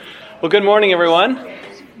Well, good morning, everyone.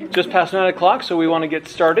 Just past 9 o'clock, so we want to get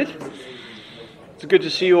started. It's good to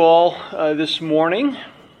see you all this morning.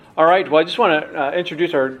 All right, well, I just want to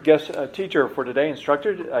introduce our guest teacher for today,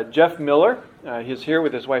 instructor, Jeff Miller. He's here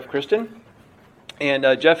with his wife, Kristen. And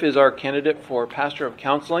Jeff is our candidate for pastor of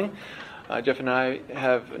counseling. Jeff and I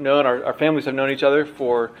have known, our families have known each other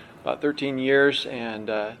for about 13 years, and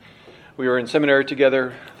we were in seminary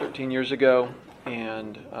together 13 years ago.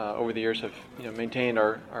 And over the years have maintained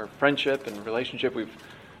our friendship and relationship. We've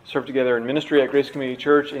served together in ministry at Grace Community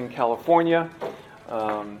Church in California.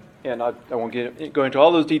 And I won't go into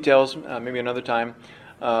all those details, maybe another time.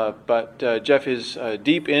 But Jeff is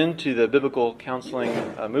deep into the biblical counseling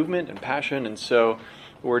movement and passion. And so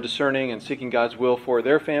we're discerning and seeking God's will for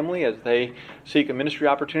their family as they seek a ministry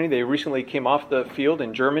opportunity. They recently came off the field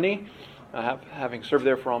in Germany, having served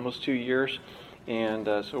there for almost 2 years. And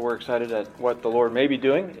so we're excited at what the Lord may be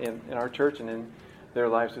doing in our church and in their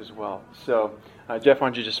lives as well. So, Jeff, why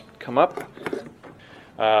don't you just come up?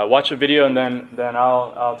 Watch the video, and then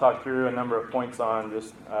I'll talk through a number of points on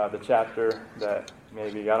just the chapter that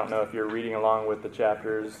maybe, I don't know if you're reading along with the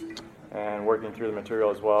chapters and working through the material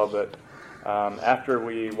as well, but after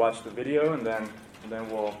we watch the video, and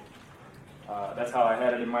then we'll, that's how I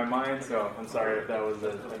had it in my mind, so I'm sorry if that was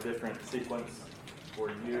a different sequence for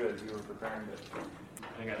you as you were preparing, but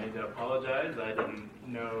I think I need to apologize. I didn't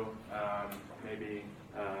know maybe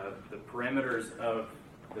the parameters of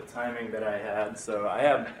the timing that I had, so I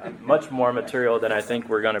have much more material than I think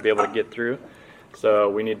we're going to be able to get through, so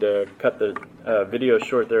we need to cut the video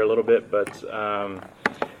short there a little bit, but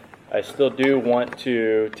I still do want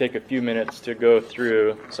to take a few minutes to go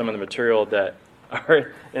through some of the material that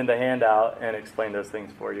are in the handout and explain those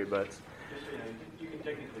things for you, but You can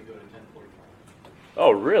technically go to 10:45.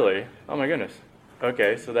 oh, really? Oh, my goodness.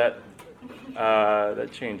 Okay, so that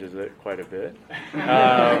changes it quite a bit.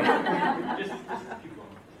 Just keep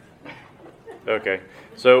going. Okay,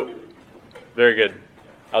 so very good.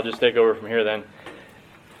 I'll just take over from here then.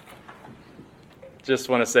 Just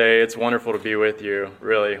want to say it's wonderful to be with you,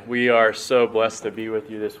 really. We are so blessed to be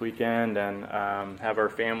with you this weekend and have our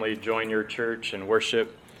family join your church and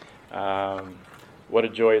worship. What a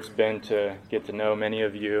joy it's been to get to know many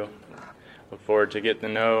of you. Look forward to getting to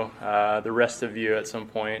know the rest of you at some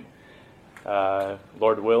point,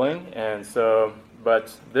 Lord willing. And so,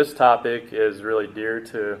 but this topic is really dear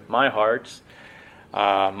to my heart.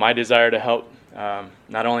 My desire to help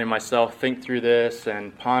not only myself think through this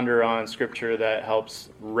and ponder on Scripture that helps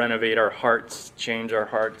renovate our hearts, change our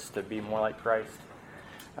hearts to be more like Christ,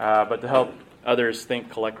 but to help others think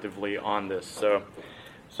collectively on this.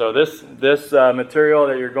 So this material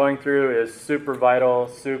that you're going through is super vital,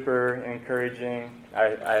 super encouraging.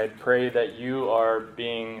 I pray that you are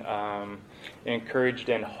being encouraged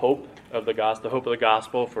in hope of the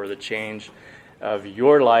gospel for the change of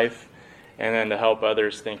your life, and then to help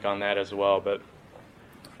others think on that as well. But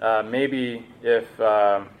maybe if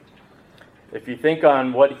you think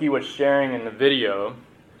on what he was sharing in the video,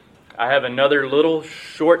 I have another little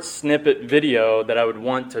short snippet video that I would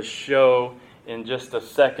want to show in just a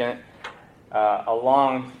second,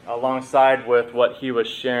 alongside with what he was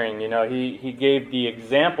sharing. He gave the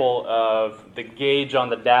example of the gauge on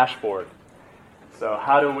the dashboard. So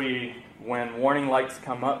how do we, when warning lights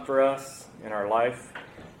come up for us in our life,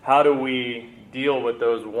 how do we deal with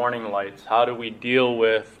those warning lights? How do we deal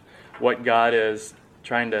with what God is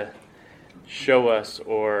trying to show us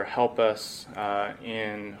or help us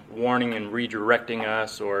in warning and redirecting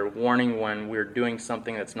us, or warning when we're doing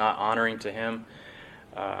something that's not honoring to Him?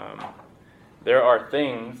 There are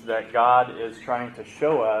things that God is trying to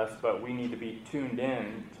show us, but we need to be tuned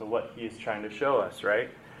in to what He's trying to show us, right?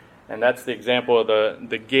 And that's the example of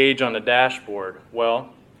the gauge on the dashboard. Well,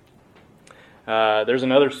 there's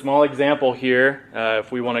another small example here.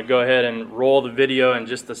 If we want to go ahead and roll the video in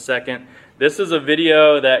just a second. This is a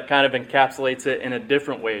video that kind of encapsulates it in a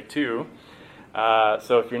different way too.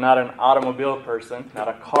 So if you're not an automobile person, not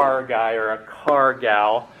a car guy or a car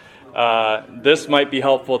gal, this might be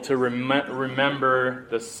helpful to remember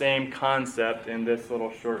the same concept in this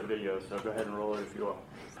little short video. So go ahead and roll it if you will.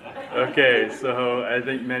 Okay, so I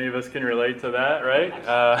think many of us can relate to that, right?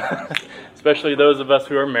 Especially those of us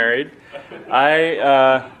who are married.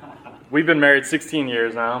 We've been married 16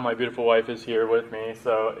 years now. My beautiful wife is here with me,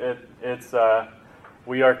 so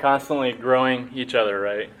we are constantly growing each other,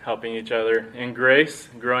 right? Helping each other in grace,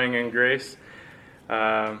 growing in grace.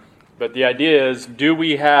 But the idea is, do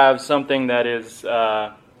we have something that is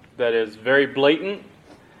very blatant,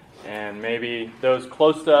 and maybe those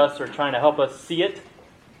close to us are trying to help us see it?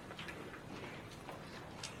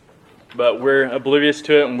 but we're oblivious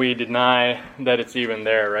to it and we deny that it's even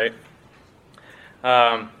there, right?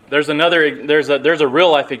 There's a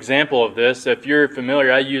real life example of this. If you're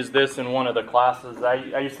familiar, I used this in one of the classes.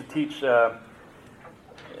 I used to teach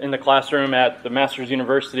in the classroom at the Masters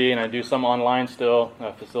University, and I do some online still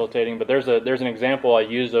facilitating. But there's an example I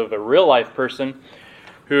use of a real life person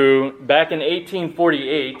who, back in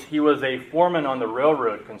 1848, he was a foreman on the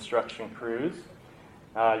railroad construction crews.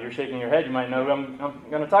 You're shaking your head. You might know who I'm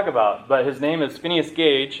going to talk about. But his name is Phineas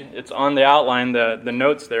Gage. It's on the outline, the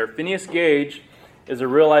notes there. Phineas Gage is a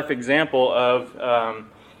real-life example of,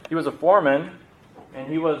 he was a foreman, and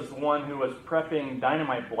he was one who was prepping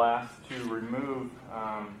dynamite blasts to remove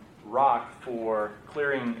rock for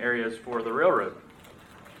clearing areas for the railroad.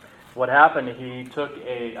 What happened, he took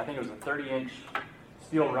I think it was a 30-inch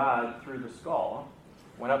steel rod through the skull,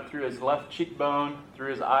 went up through his left cheekbone,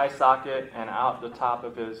 through his eye socket, and out the top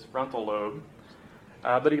of his frontal lobe.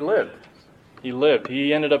 But he lived.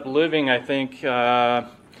 He ended up living, I think,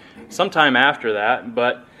 sometime after that,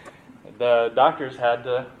 but the doctors had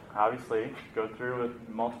to obviously go through with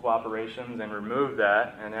multiple operations and remove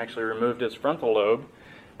that, and actually removed his frontal lobe,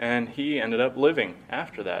 and he ended up living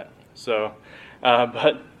after that. So,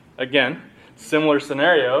 but again, similar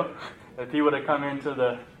scenario. If he would have come into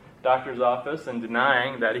the doctor's office and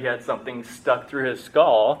denying that he had something stuck through his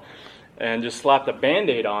skull and just slapped a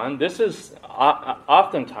Band-Aid on, this is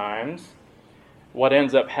oftentimes what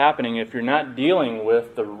ends up happening if you're not dealing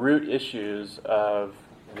with the root issues of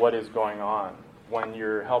what is going on when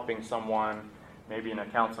you're helping someone, maybe in a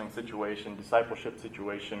counseling situation, discipleship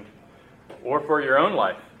situation, or for your own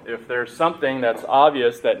life. If there's something that's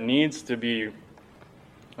obvious that needs to be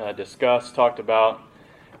discussed, talked about,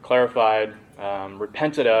 clarified,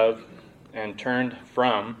 repented of, and turned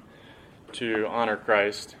from to honor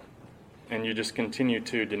Christ, and you just continue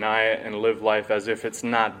to deny it and live life as if it's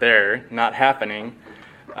not there, not happening,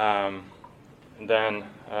 then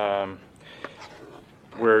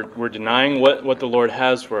we're denying what the Lord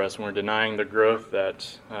has for us, and we're denying the growth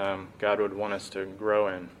that God would want us to grow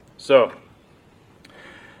in. So,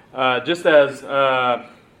 just as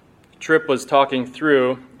Tripp was talking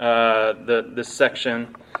through this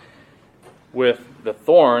section with the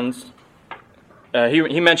thorns,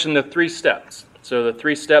 he mentioned the 3 steps. So the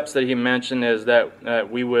 3 steps that he mentioned is that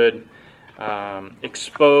we would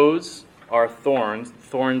expose our thorns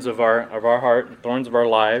of our heart, thorns of our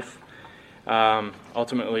life.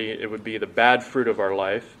 Ultimately, it would be the bad fruit of our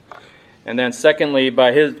life. And then secondly,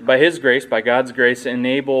 by His grace, by God's grace,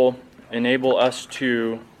 enable us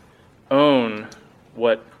to own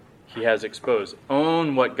what He has exposed.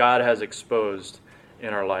 Own what God has exposed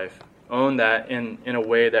in our life. Own that in a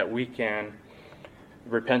way that we can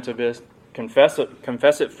repent of it, confess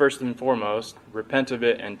it first and foremost, repent of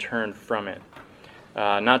it, and turn from it.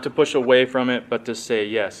 Not to push away from it, but to say,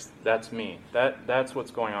 yes, that's me. That's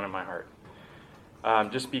what's going on in my heart.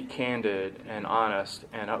 Just be candid and honest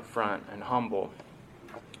and upfront and humble.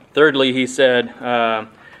 Thirdly, he said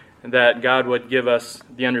that God would give us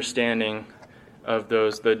the understanding of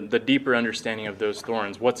those, the deeper understanding of those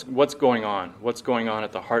thorns. What's going on? What's going on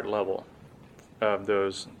at the heart level of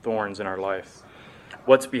those thorns in our life?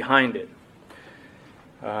 What's behind it?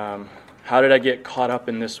 How did I get caught up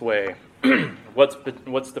in this way? What's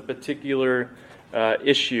the particular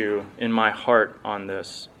issue in my heart on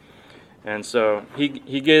this? And so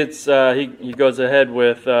he goes ahead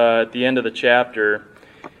with at the end of the chapter.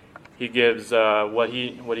 He gives what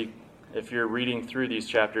he. If you're reading through these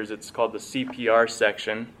chapters, it's called the CPR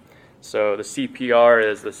section. So the CPR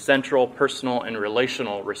is the central, personal, and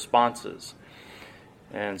relational responses.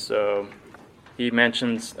 And so he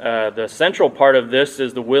mentions the central part of this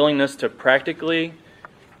is the willingness to practically,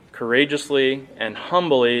 courageously, and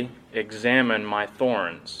humbly examine my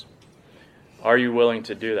thorns. Are you willing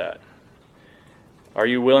to do that? Are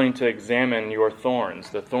you willing to examine your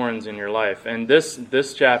thorns, the thorns in your life? And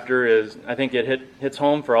this chapter is, I think it hits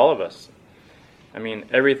home for all of us. I mean,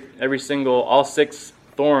 all 6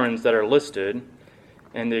 thorns that are listed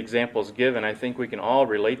and the examples given, I think we can all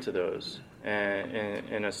relate to those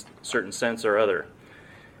in a certain sense or other.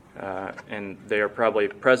 And they are probably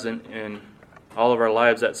present in all of our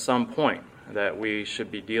lives at some point that we should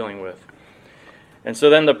be dealing with. And so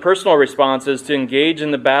then the personal response is to engage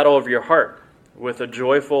in the battle of your heart with a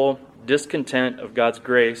joyful discontent of God's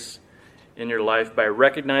grace in your life by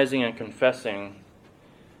recognizing and confessing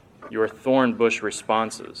your thorn bush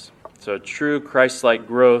responses. So true Christ-like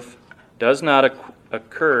growth does not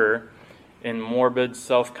occur in morbid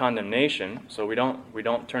self-condemnation, so we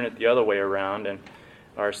don't turn it the other way around and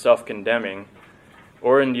are self-condemning,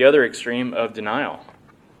 or in the other extreme of denial.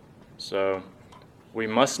 So we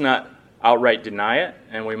must not outright deny it,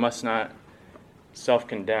 and we must not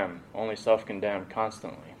only self-condemn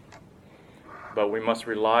constantly. But we must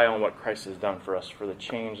rely on what Christ has done for us, for the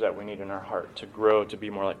change that we need in our heart to grow to be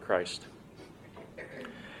more like Christ.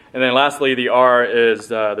 And then lastly, the R is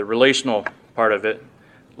the relational part of it.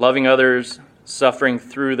 Loving others, suffering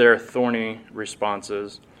through their thorny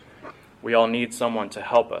responses. We all need someone to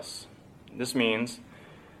help us. This means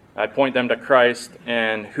I point them to Christ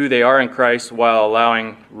and who they are in Christ while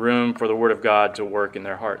allowing room for the Word of God to work in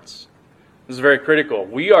their hearts. This is very critical.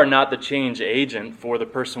 We are not the change agent for the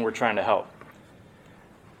person we're trying to help.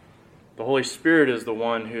 The Holy Spirit is the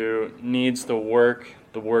one who needs to work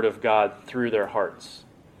the Word of God through their hearts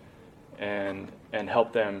and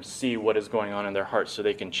help them see what is going on in their hearts so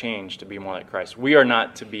they can change to be more like Christ. We are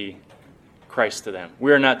not to be Christ to them.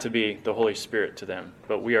 We are not to be the Holy Spirit to them,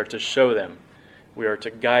 but we are to show them. We are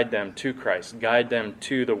to guide them to Christ, guide them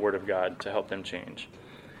to the Word of God to help them change.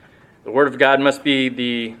 The Word of God must be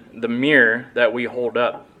the mirror that we hold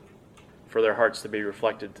up for their hearts to be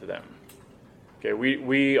reflected to them. Okay,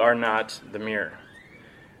 we are not the mirror.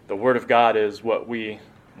 The Word of God is what we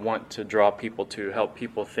want to draw people to, help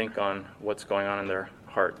people think on what's going on in their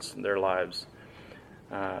hearts, their lives.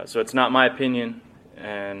 So it's not my opinion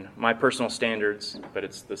and my personal standards, but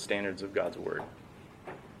it's the standards of God's Word.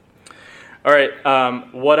 All right,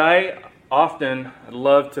 what I often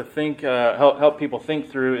love to think, help people think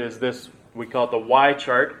through is this, we call it the Y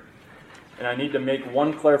chart. And I need to make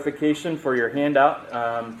one clarification for your handout.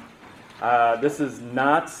 This is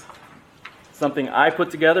not something I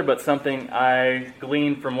put together, but something I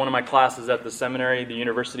gleaned from one of my classes at the seminary, the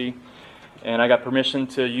university, and I got permission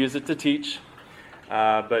to use it to teach,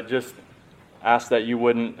 but just ask that you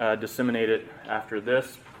wouldn't disseminate it after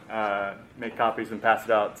this, make copies and pass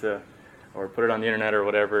it out to, or put it on the internet or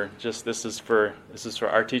whatever. Just this is for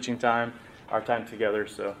our teaching time, our time together.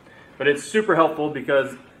 So, but it's super helpful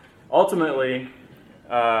because ultimately,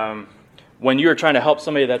 when you are trying to help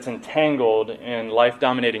somebody that's entangled in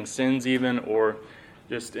life-dominating sins even, or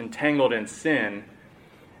just entangled in sin,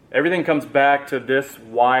 everything comes back to this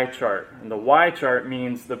Y chart. And the Y chart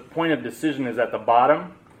means the point of decision is at the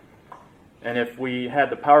bottom. And if we had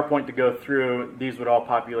the PowerPoint to go through, these would all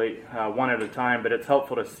populate one at a time, but it's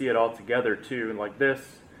helpful to see it all together too, like this.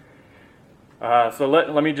 So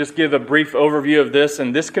let me just give a brief overview of this,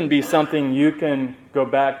 and this can be something you can go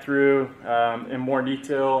back through in more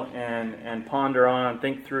detail and ponder on,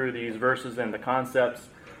 think through these verses and the concepts.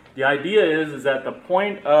 The idea is that the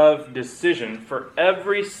point of decision for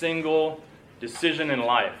every single decision in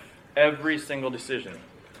life, every single decision,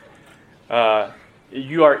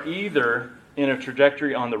 you are either in a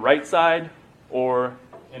trajectory on the right side or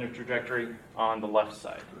in a trajectory on the left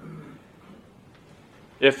side.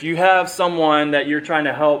 If you have someone that you're trying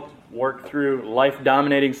to help work through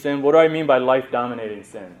life-dominating sin, what do I mean by life-dominating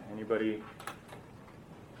sin? Anybody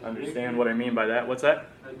understand what I mean by that? What's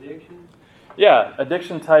that? Addiction? Yeah,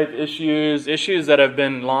 addiction-type issues that have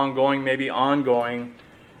been long-going, maybe ongoing.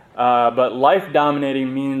 But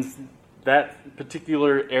life-dominating means that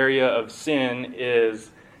particular area of sin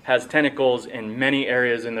has tentacles in many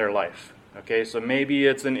areas in their life. Okay, so maybe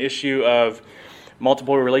it's an issue of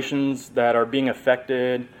multiple relations that are being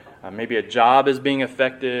affected. Maybe a job is being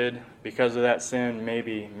affected because of that sin.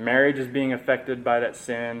 Maybe marriage is being affected by that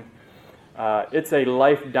sin. It's a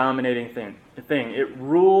life-dominating thing. It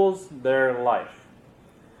rules their life.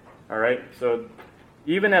 All right? So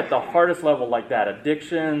even at the hardest level like that,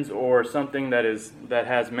 addictions or something that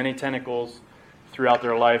has many tentacles throughout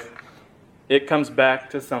their life, it comes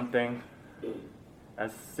back to something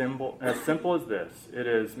as simple as this. It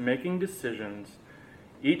is making decisions.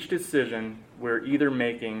 Each decision we're either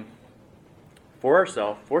making for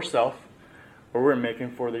ourselves, for self, or we're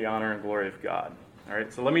making for the honor and glory of God. All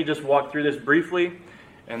right, so let me just walk through this briefly,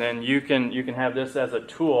 and then you can have this as a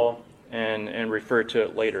tool and refer to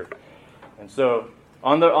it later. And so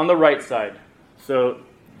on the right side, so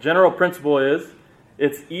general principle is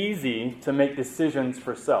it's easy to make decisions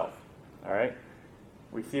for self. All right,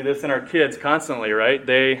 we see this in our kids constantly, right?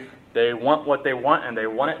 They want what they want, and they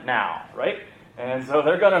want it now, right? And so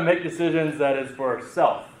they're going to make decisions that is for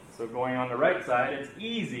self. So going on the right side, it's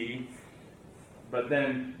easy, but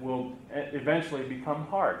then will eventually become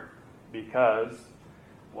hard because,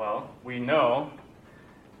 well, we know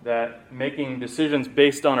that making decisions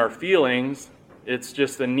based on our feelings, it's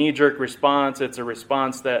just a knee-jerk response. It's a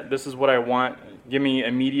response that this is what I want. Give me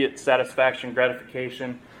immediate satisfaction,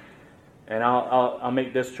 gratification, and I'll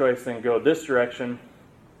make this choice and go this direction.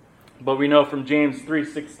 But we know from James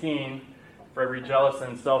 3:16, for every jealous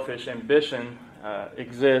and selfish ambition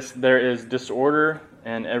exists, there is disorder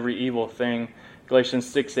and every evil thing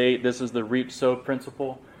Galatians 6:8, this is the reap-sow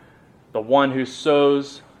principle. The one who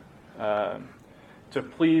sows to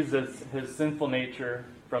please his sinful nature,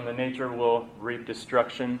 from the nature will reap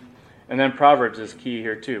destruction. And then Proverbs is key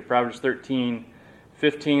here too. Proverbs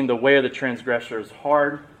 13:15, the way of the transgressor is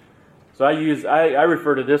hard. So I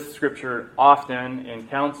refer to this scripture often in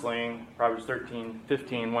counseling, Proverbs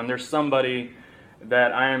 13:15, when there's somebody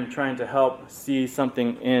that I am trying to help see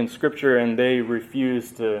something in Scripture and they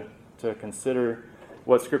refuse to consider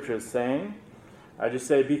what Scripture is saying. I just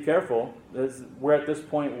say, be careful. We're at this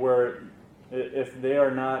point where if they are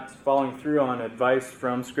not following through on advice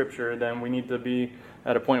from Scripture, then we need to be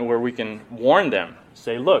at a point where we can warn them.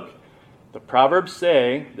 Say, look, this proverb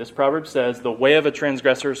says, the way of a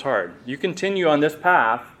transgressor is hard. You continue on this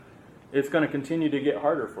path, it's going to continue to get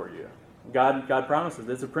harder for you. God promises.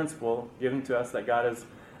 It's a principle given to us that God is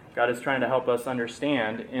trying to help us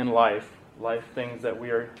understand in life things that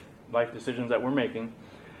life decisions that we're making.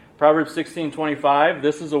 Proverbs 16:25,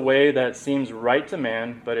 this is a way that seems right to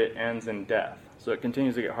man, but it ends in death. So it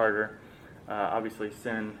continues to get harder. Obviously,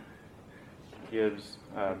 sin gives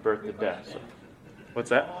birth to death. So,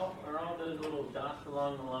 what's that? Are all those little dots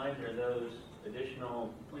along the line, are those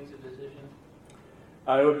additional points of decision?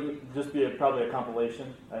 It would just be probably a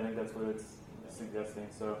compilation. I think that's what it's suggesting.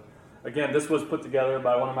 So, again, this was put together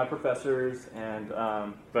by one of my professors, and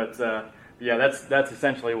yeah, that's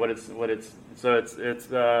essentially what it's. So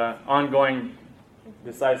it's ongoing,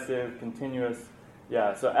 decisive, continuous.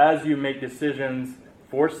 Yeah. So as you make decisions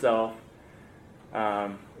for self,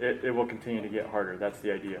 it will continue to get harder. That's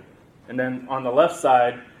the idea. And then on the left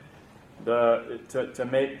side, to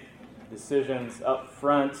make decisions up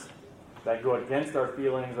front that go against our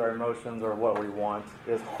feelings, our emotions, or what we want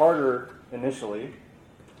is harder initially.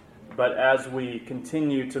 But as we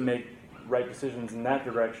continue to make right decisions in that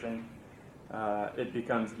direction, it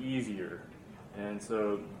becomes easier. And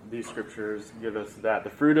so these scriptures give us that. The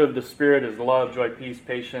fruit of the Spirit is love, joy, peace,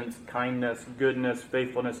 patience, kindness, goodness,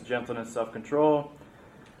 faithfulness, gentleness, self-control.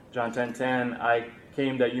 John 10:10, I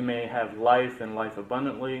came that you may have life and life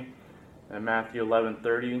abundantly. And Matthew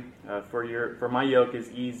 11:30, for my yoke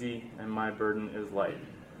is easy and my burden is light.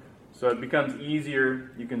 So it becomes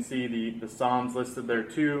easier. You can see the Psalms listed there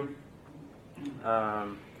too.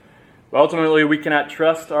 But ultimately, we cannot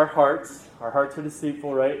trust our hearts. Our hearts are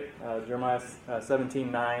deceitful, right? Jeremiah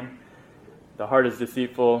 17:9. The heart is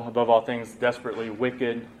deceitful, above all things, desperately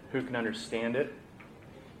wicked. Who can understand it?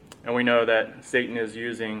 And we know that Satan is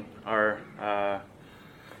using our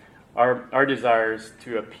desires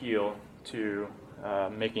to appeal to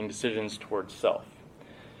making decisions towards self.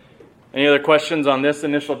 Any other questions on this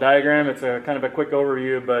initial diagram? It's a kind of a quick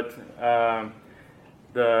overview, but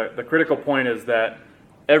the critical point is that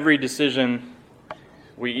every decision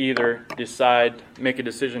we either make a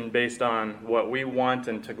decision based on what we want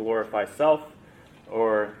and to glorify self,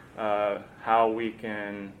 or how we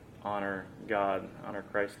can honor God, honor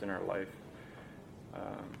Christ in our life.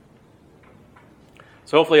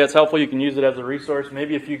 So hopefully that's helpful. You can use it as a resource.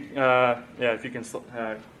 Maybe if you can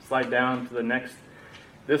slide down to the next.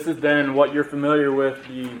 This is then what you're familiar with,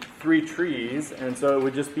 the three trees, and so it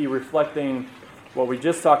would just be reflecting what we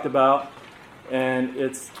just talked about, and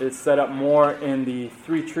it's set up more in the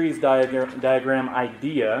three trees diagram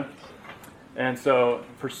idea. And so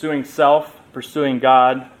pursuing self, pursuing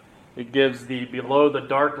God, it gives the below the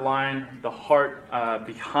dark line, the heart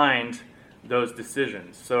behind those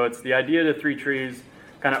decisions. So it's the idea of the three trees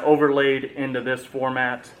kind of overlaid into this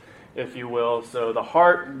format, if you will. So the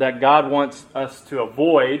heart that God wants us to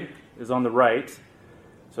avoid is on the right.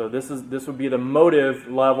 So this would be the motive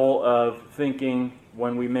level of thinking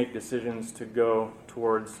when we make decisions to go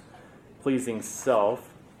towards pleasing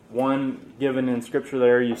self. One given in Scripture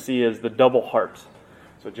there you see is the double heart.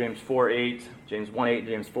 So James 4:8, James 1:8,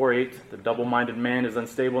 James 4:8, the double-minded man is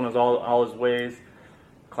unstable in all his ways.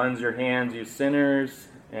 Cleanse your hands, you sinners,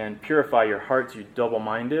 and purify your hearts, you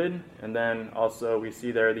double-minded. And then also we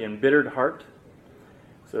see there the embittered heart.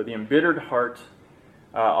 So the embittered heart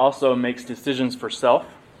also makes decisions for self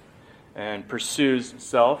and pursues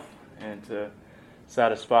self and to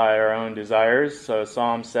satisfy our own desires. So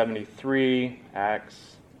Psalm 73,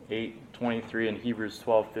 Acts 8:23, and Hebrews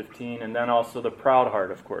 12:15. And then also the proud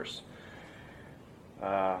heart, of course.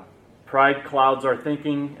 Pride clouds our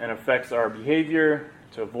thinking and affects our behavior.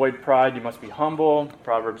 To avoid pride, you must be humble.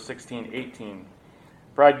 Proverbs 16:18.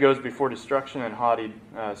 Pride goes before destruction and haughty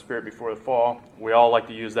spirit before the fall. We all like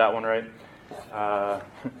to use that one, right?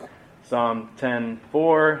 Psalm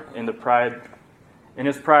 10:4. In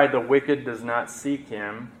his pride, the wicked does not seek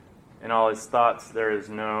him. In all his thoughts, there is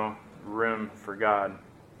no room for God.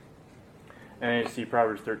 And you see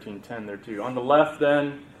Proverbs 13:10 there too. On the left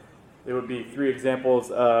then, it would be 3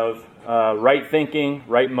 examples of right thinking,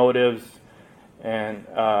 right motives, and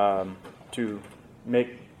to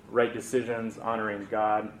make right decisions honoring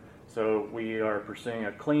God. So we are pursuing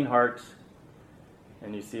a clean heart,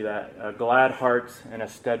 and you see that, a glad heart and a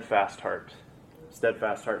steadfast heart.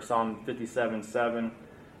 Steadfast heart. Psalm 57:7.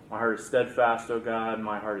 My heart is steadfast, O God,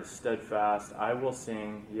 my heart is steadfast. I will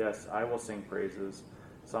sing, yes, I will sing praises.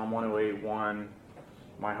 Psalm 108:1.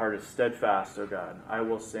 My heart is steadfast, O God. I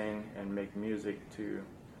will sing and make music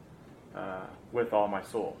with all my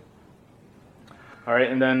soul. All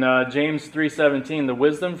right, and then James 3:17. The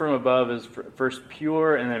wisdom from above is first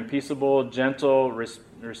pure, and then peaceable, gentle,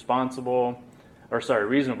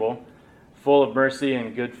 reasonable, full of mercy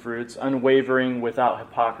and good fruits, unwavering, without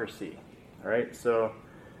hypocrisy. All right, so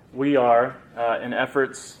we are in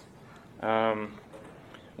efforts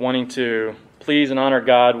wanting to please and honor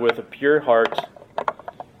God with a pure heart,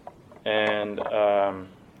 and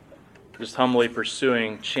just humbly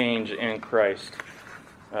pursuing change in Christ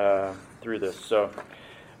through this. So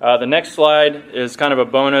the next slide is kind of a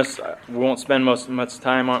bonus. We won't spend much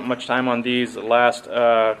time on these last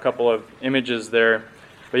couple of images there,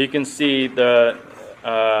 but you can see the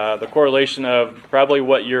correlation of probably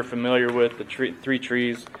what you're familiar with, the 3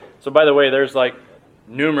 trees. So by the way, there's like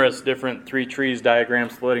numerous different 3 trees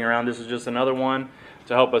diagrams floating around. This is just another one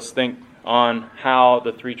to help us think on how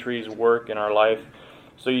the 3 trees work in our life.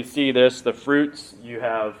 So you see this, the fruits, you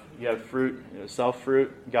have fruit,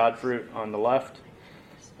 self-fruit, God fruit on the left,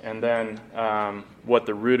 and then what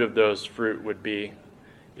the root of those fruit would be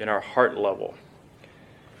in our heart level.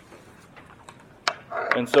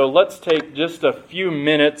 And so let's take just a few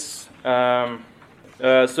minutes.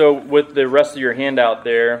 So with the rest of your handout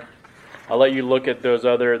there, I'll let you look at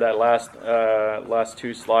that last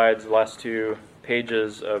 2 slides, last 2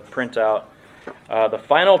 pages of printout. The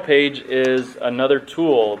final page is another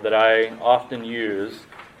tool that I often use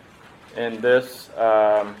in this,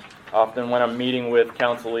 often when I'm meeting with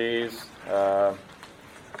counselees,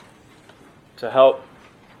 to help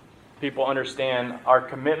people understand our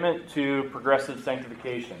commitment to progressive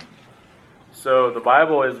sanctification. So the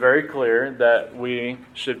Bible is very clear that we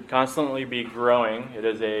should constantly be growing. It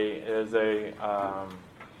is a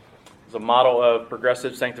model of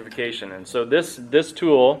progressive sanctification. And so this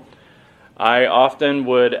tool, I often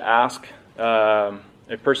would ask a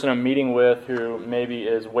person I'm meeting with who maybe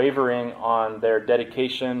is wavering on their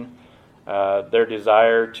dedication, their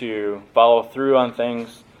desire to follow through on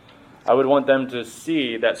things. I would want them to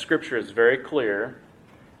see that Scripture is very clear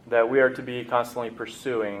that we are to be constantly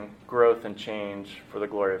pursuing growth and change for the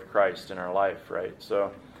glory of Christ in our life, right?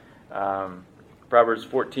 So Proverbs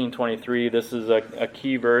 14:23, this is a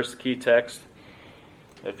key verse, key text.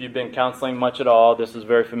 If you've been counseling much at all, this is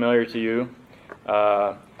very familiar to you.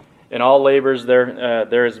 In all labors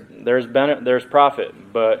there's profit,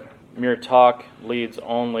 but mere talk leads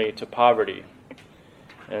only to poverty.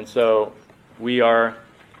 And so we are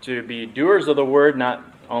to be doers of the word, not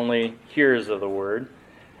only hearers of the word.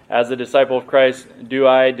 As a disciple of Christ, do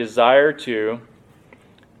I desire to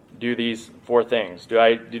do these 4 things? Do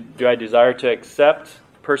I desire to accept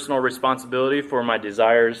personal responsibility for my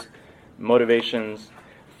desires, motivations,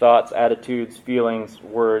 thoughts, attitudes, feelings,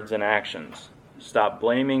 words, and actions? Stop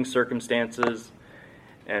blaming circumstances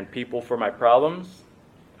and people for my problems.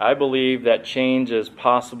 I believe that change is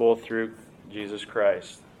possible through Jesus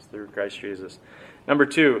Christ, through Christ Jesus. Number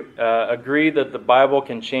 2, agree that the Bible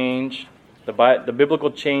can change. The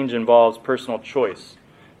biblical change involves personal choice.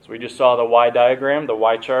 So we just saw the Y diagram, the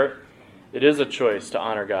Y chart. It is a choice to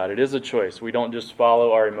honor God. It is a choice. We don't just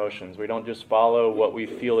follow our emotions. We don't just follow what we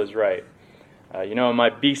feel is right. In my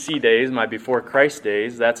BC days, my before Christ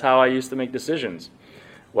days, that's how I used to make decisions.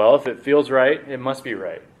 Well, if it feels right, it must be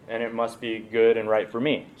right. And it must be good and right for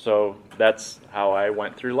me. So that's how I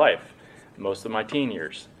went through life most of my teen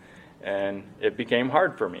years. And it became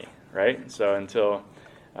hard for me, right? So until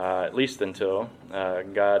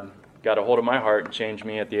God got a hold of my heart and changed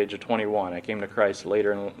me at the age of 21. I came to Christ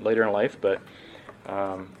later in life, but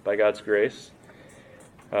by God's grace,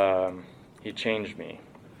 He changed me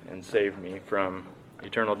and saved me from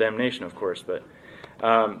eternal damnation, of course. But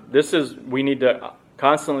we need to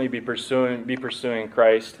constantly be pursuing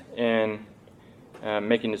Christ in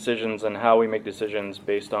making decisions and how we make decisions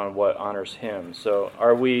based on what honors Him. So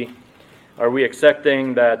are we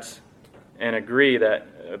accepting that and agree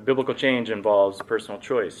that biblical change involves personal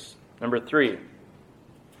choice? Number 3,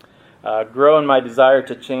 grow in my desire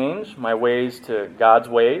to change my ways to God's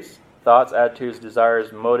ways, thoughts, attitudes,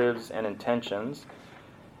 desires, motives, and intentions.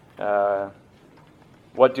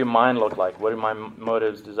 What do mine look like? What do my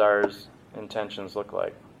motives, desires, intentions look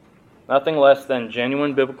like. Nothing less than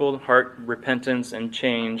genuine biblical heart repentance and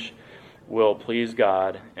change will please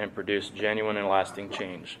God and produce genuine and lasting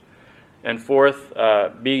change. And fourth,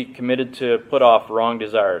 be committed to put off wrong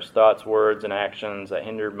desires, thoughts, words, and actions that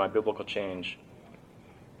hinder my biblical change.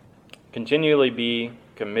 Continually be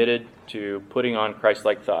committed to putting on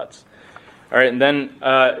Christ-like thoughts. All right, and then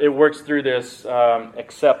it works through this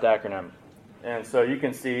ACCEPT acronym. And so you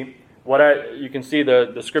can see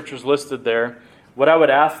the scriptures listed there. What I would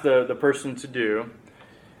ask the person to do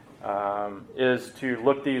is to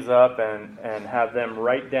look these up and have them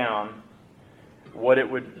write down what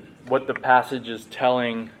the passage is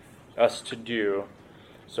telling us to do.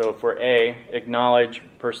 So for A, acknowledge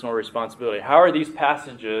personal responsibility. How are these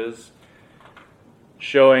passages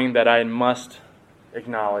showing that I must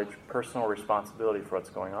acknowledge personal responsibility for what's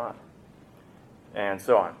going on? And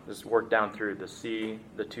so on. Just work down through the C,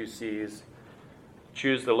 the 2 C's.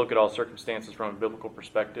 Choose to look at all circumstances from a biblical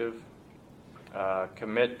perspective.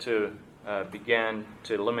 Commit to begin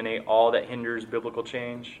to eliminate all that hinders biblical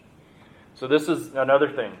change. So this is another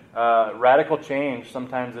thing. Radical change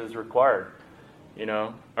sometimes is required.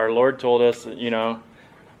 Our Lord told us,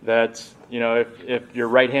 that, if your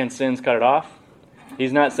right hand sins, cut it off.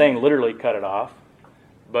 He's not saying literally cut it off,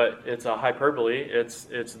 but it's a hyperbole.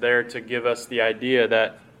 It's there to give us the idea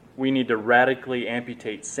that we need to radically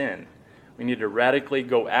amputate sin. We need to radically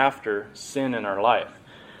go after sin in our life.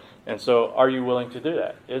 And so are you willing to do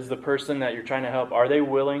that? Is the person that you're trying to help, are they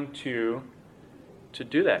willing to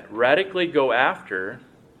do that? Radically go after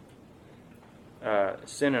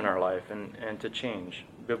sin in our life and to change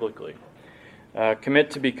biblically.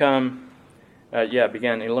 Commit to begin,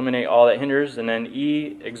 eliminate all that hinders. And then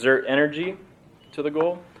E, exert energy to the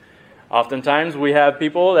goal. Oftentimes we have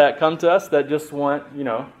people that come to us that just want,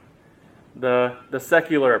 the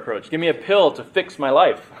secular approach. Give me a pill to fix my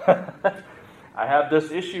life. I have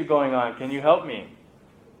this issue going on. Can you help me?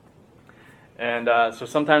 And so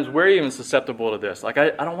sometimes we're even susceptible to this. Like, I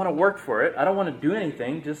don't want to work for it. I don't want to do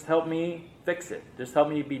anything. Just help me fix it. Just help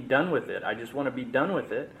me be done with it. I just want to be done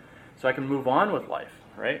with it so I can move on with life,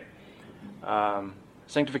 right?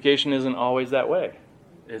 Sanctification isn't always that way.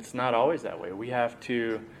 It's not always that way. We have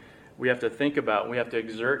to think about, we have to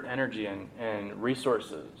exert energy and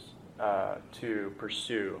resources to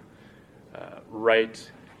pursue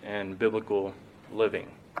right and biblical living.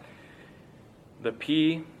 The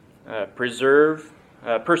P,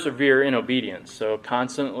 persevere in obedience. So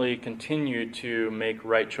constantly continue to make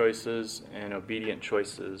right choices and obedient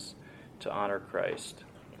choices to honor Christ.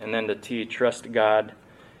 And then the T, trust God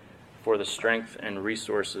for the strength and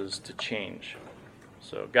resources to change.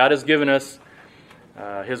 So God has given us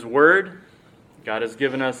His Word, God has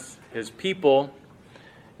given us His people,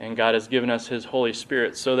 and God has given us His Holy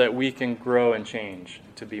Spirit so that we can grow and change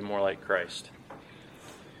to be more like Christ.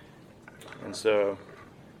 And so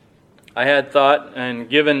I had thought, and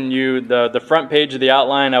given you the front page of the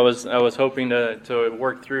outline, I was hoping to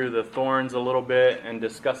work through the thorns a little bit and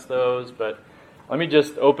discuss those, but let me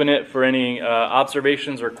just open it for any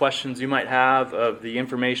observations or questions you might have of the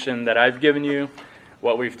information that I've given you,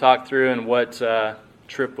 what we've talked through, and what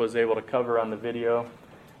Tripp was able to cover on the video.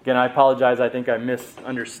 Again, I apologize. I think I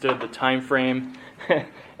misunderstood the time frame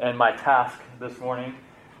and my task this morning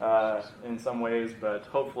in some ways, but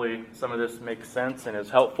hopefully some of this makes sense and is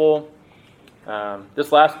helpful.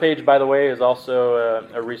 This last page, by the way, is also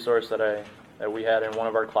a resource that we had in one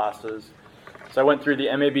of our classes. So I went through the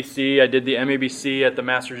MABC. I did the MABC at the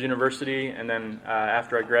Masters University, and then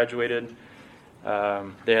after I graduated,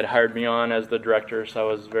 they had hired me on as the director, so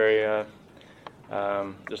I was very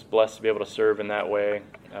just blessed to be able to serve in that way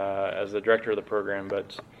as the director of the program.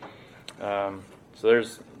 But so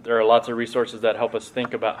there are lots of resources that help us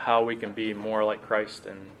think about how we can be more like Christ,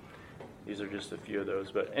 and these are just a few of those.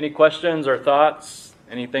 But any questions or thoughts,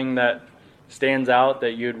 anything that stands out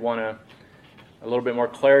that you'd want a little bit more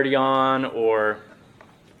clarity on, or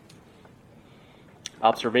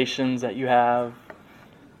observations that you have?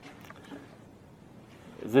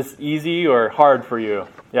 Is this easy or hard for you?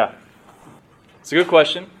 Yeah. It's a good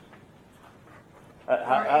question.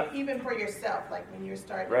 Or even for yourself, like when you're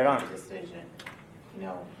starting a decision,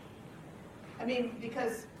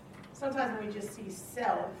 because sometimes when we just see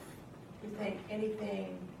self, we think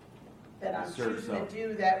anything that I'm choosing to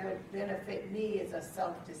do that would benefit me is a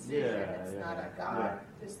self-decision. It's not a God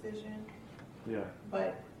decision. Yeah.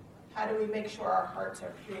 But how do we make sure our hearts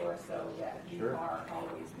are pure so that we are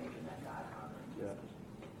always making that God-honoring decision?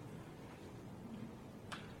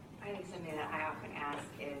 I think something that I often ask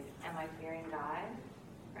is, am I fearing God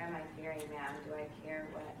or am I fearing man? Do I care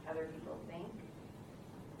what other people think?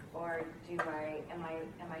 Or am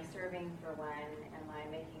I serving for one? Am I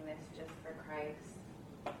making this just for Christ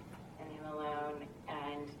and Him alone?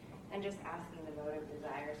 And just asking the motive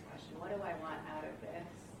desires question, what do I want out of this?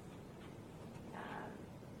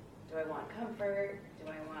 Do I want comfort? Do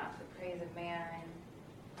I want the praise of man?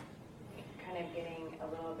 Kind of getting a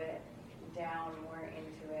little bit down more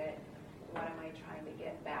into it. What am I trying to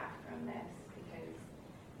get back from this? Because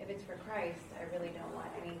if it's for Christ, I really don't want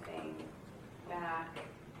anything back.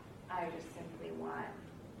 I just simply want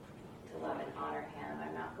to love and honor Him.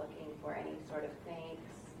 I'm not looking for any sort of thanks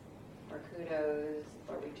or kudos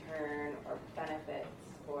or return or benefits,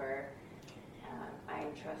 or I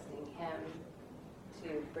am trusting Him to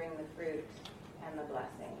bring the fruit and the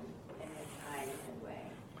blessing in His time and His way.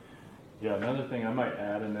 Yeah, another thing I might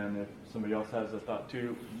add, and then if somebody else has a thought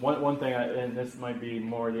too, one thing, and this might be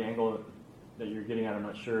more the angle that you're getting at, I'm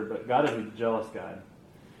not sure, but God is a jealous God.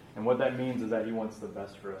 And what that means is that He wants the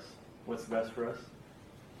best for us. What's the best for us?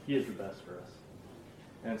 He is the best for us.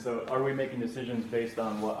 And so are we making decisions based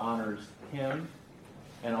on what honors Him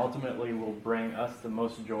and ultimately will bring us the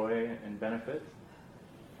most joy and benefit?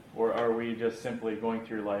 Or are we just simply going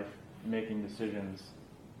through life making decisions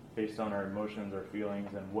based on our emotions, our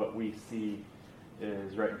feelings, and what we see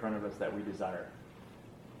is right in front of us that we desire?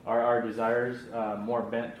 Are our desires more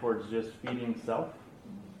bent towards just feeding self?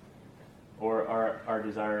 Or are our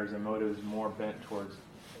desires and motives more bent towards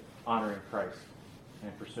honoring Christ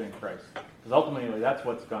and pursuing Christ? Because ultimately, that's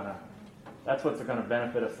what's gonna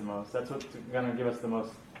benefit us the most. That's what's gonna give us the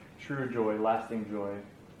most true joy, lasting joy,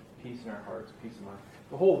 peace in our hearts, peace of mind.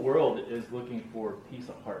 The whole world is looking for peace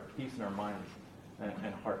of heart, peace in our minds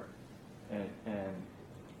and heart, and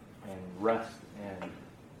rest and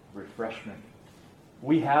refreshment.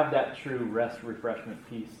 We have that true rest, refreshment,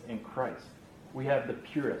 peace in Christ. We have the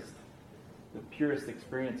purest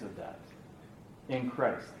experience of that in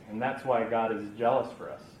Christ. And that's why God is jealous for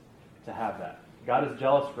us to have that. God is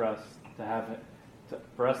jealous for us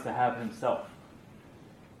to have Himself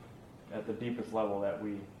at the deepest level that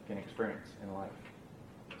we can experience in life.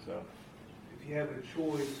 So, if you have a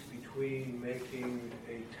choice between making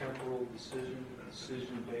a temporal decision, a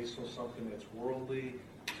decision based on something that's worldly,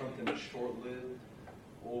 something that's short-lived,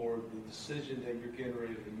 or the decision that you're getting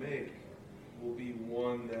ready to make will be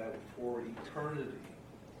one that for eternity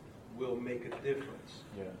will make a difference.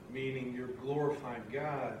 yeah. Meaning you're glorifying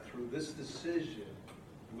God through this decision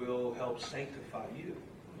will help sanctify you.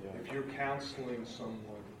 Yeah. If you're counseling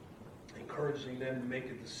someone, encouraging them to make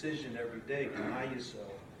a decision every day, deny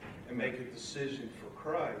yourself, and make a decision for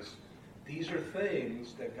Christ, these are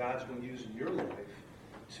things that God's going to use in your life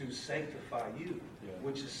to sanctify you,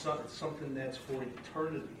 which is something that's for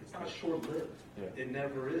eternity. It's not short-lived. Yeah. It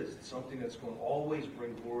never is. It's something that's going to always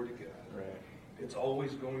bring glory to God. Right. It's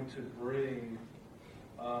always going to bring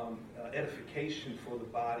edification for the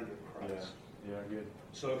body of Christ. Yeah, good.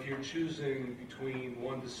 So if you're choosing between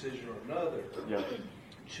one decision or another, Yeah.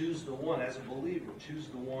 choose the one, as a believer, choose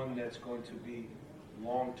the one that's going to be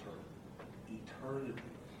long-term, eternity,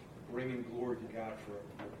 bringing glory to God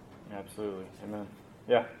forever. Absolutely. Amen.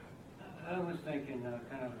 Yeah. I was thinking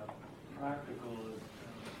kind of a practical,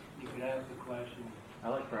 you could ask the question, I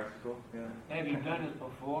like practical. Yeah. have you done it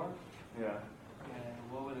before? Yeah.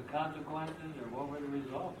 And what were the consequences or what were the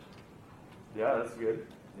results? Yeah, that's good.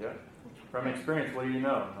 Yeah. From experience, what do you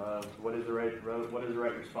know? What is the right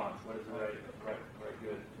response? What is the right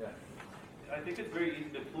good? Yeah. I think it's very easy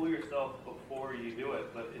to fool yourself before you do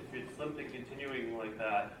it, but if it's something continuing like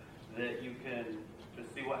that you can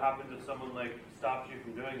just see what happens if someone stops you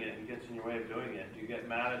from doing it and gets in your way of doing it. You get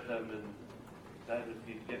mad at them, and that if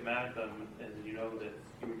you get mad at them, and you know that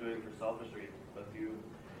you were doing it for selfish reasons, but you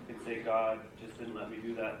can say, God just didn't let me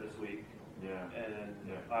do that this week. Yeah. And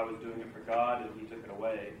I was doing it for God, and He took it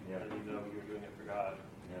away. Yeah. And you know you were doing it for God.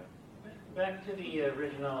 Yeah. Back to the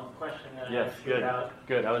original question that Yes. I asked Good. about,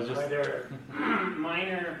 Good. I was just. are there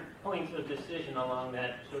minor points of decision along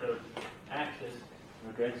that sort of axis?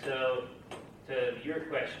 Okay. And so, to your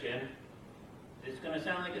question, it's going to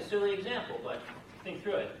sound like a silly example, but think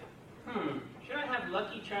through it. Should I have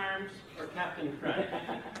Lucky Charms or Captain Crunch?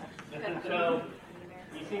 So,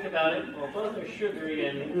 you think about it, well, both are sugary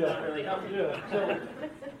and not really healthy. So,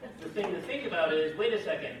 the thing to think about is, wait a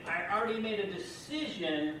second, I already made a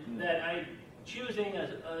decision that I'm choosing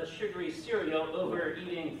a sugary cereal over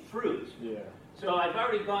eating fruit. Yeah. So I've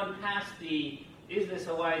already gone past is this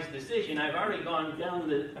a wise decision? I've already gone down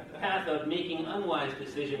the path of making unwise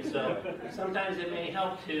decisions. So sometimes it may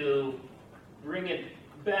help to bring it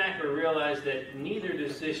back or realize that neither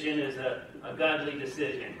decision is a godly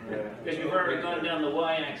decision. Yeah. Because you've already gone down the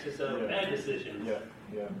y-axis of bad decisions. Yeah.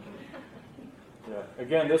 Yeah. Yeah.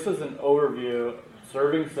 Again, this is an overview: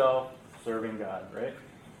 serving self, serving God. Right?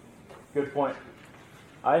 Good point.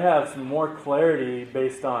 I have some more clarity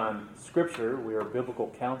based on Scripture. We are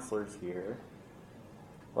biblical counselors here.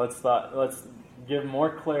 Let's give more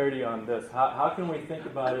clarity on this. How can we think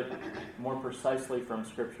about it more precisely from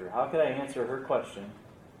Scripture? How can I answer her question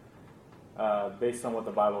based on what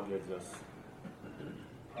the Bible gives us?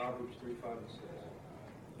 Proverbs 3:5 and 6.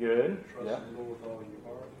 Good. Trust Yeah. in the Lord with all your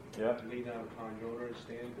heart. Yeah. Lean not upon your own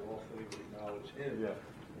understanding, but all things acknowledge Him, Yeah.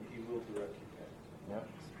 and He will direct your path. Yeah.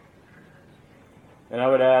 And I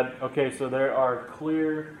would add, okay, so there are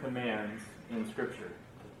clear commands in Scripture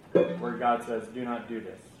where God says, do not do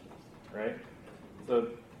this, right? So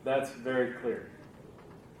that's very clear.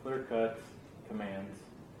 Clear-cut commands.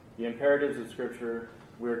 The imperatives of Scripture,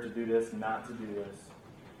 we're to do this, not to do this.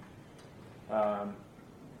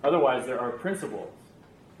 Otherwise, there are principles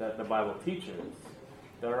that the Bible teaches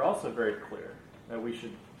that are also very clear, that we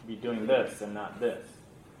should be doing this and not this.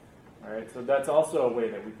 All right, so that's also a way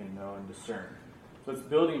that we can know and discern. So it's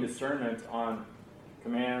building discernment on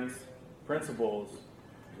commands, principles,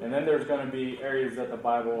 and then there's going to be areas that the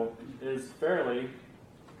Bible is fairly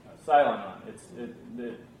silent on.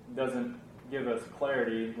 It doesn't give us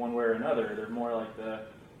clarity one way or another. They're more like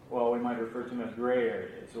we might refer to them as gray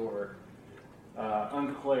areas or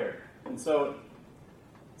unclear. And so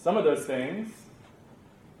some of those things,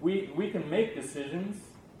 we can make decisions,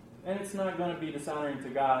 and it's not going to be dishonoring to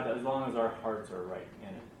God as long as our hearts are right in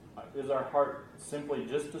it. Is our heart simply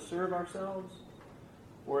just to serve ourselves,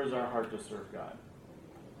 or is our heart to serve God?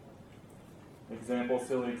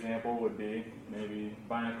 Silly example would be maybe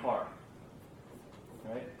buying a car.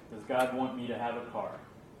 Right? Does God want me to have a car?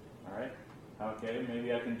 All right? Okay,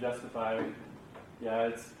 maybe I can justify,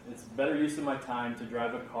 it's better use of my time to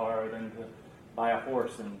drive a car than to buy a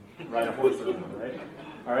horse and ride a horse around, right?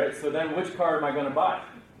 All right, so then which car am I going to buy?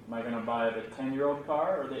 Am I going to buy the 10-year-old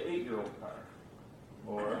car or the 8-year-old car?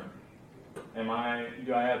 Or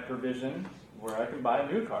do I have provision where I can buy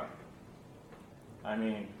a new car? I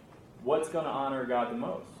mean, what's going to honor God the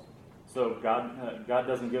most? So God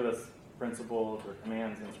doesn't give us principles or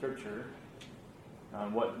commands in Scripture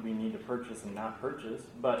on what we need to purchase and not purchase,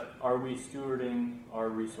 but are we stewarding our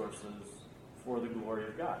resources for the glory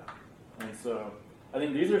of God? And so I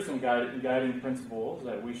think these are some guiding principles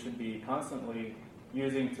that we should be constantly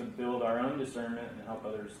using to build our own discernment and help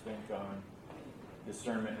others think on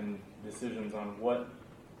discernment and decisions on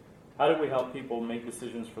how do we help people make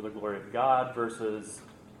decisions for the glory of God versus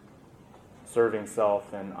serving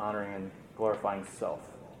self and honoring and glorifying self.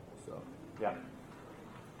 So, yeah.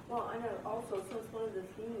 Well, I know also, since one of the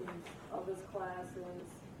themes of this class is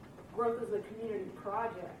growth as a community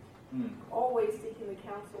project, always seeking the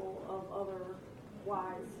counsel of other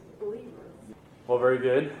wise believers. Well, very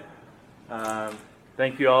good.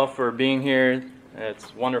 Thank you all for being here.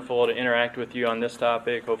 It's wonderful to interact with you on this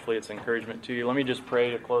topic. Hopefully it's encouragement to you. Let me just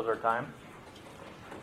pray to close our time.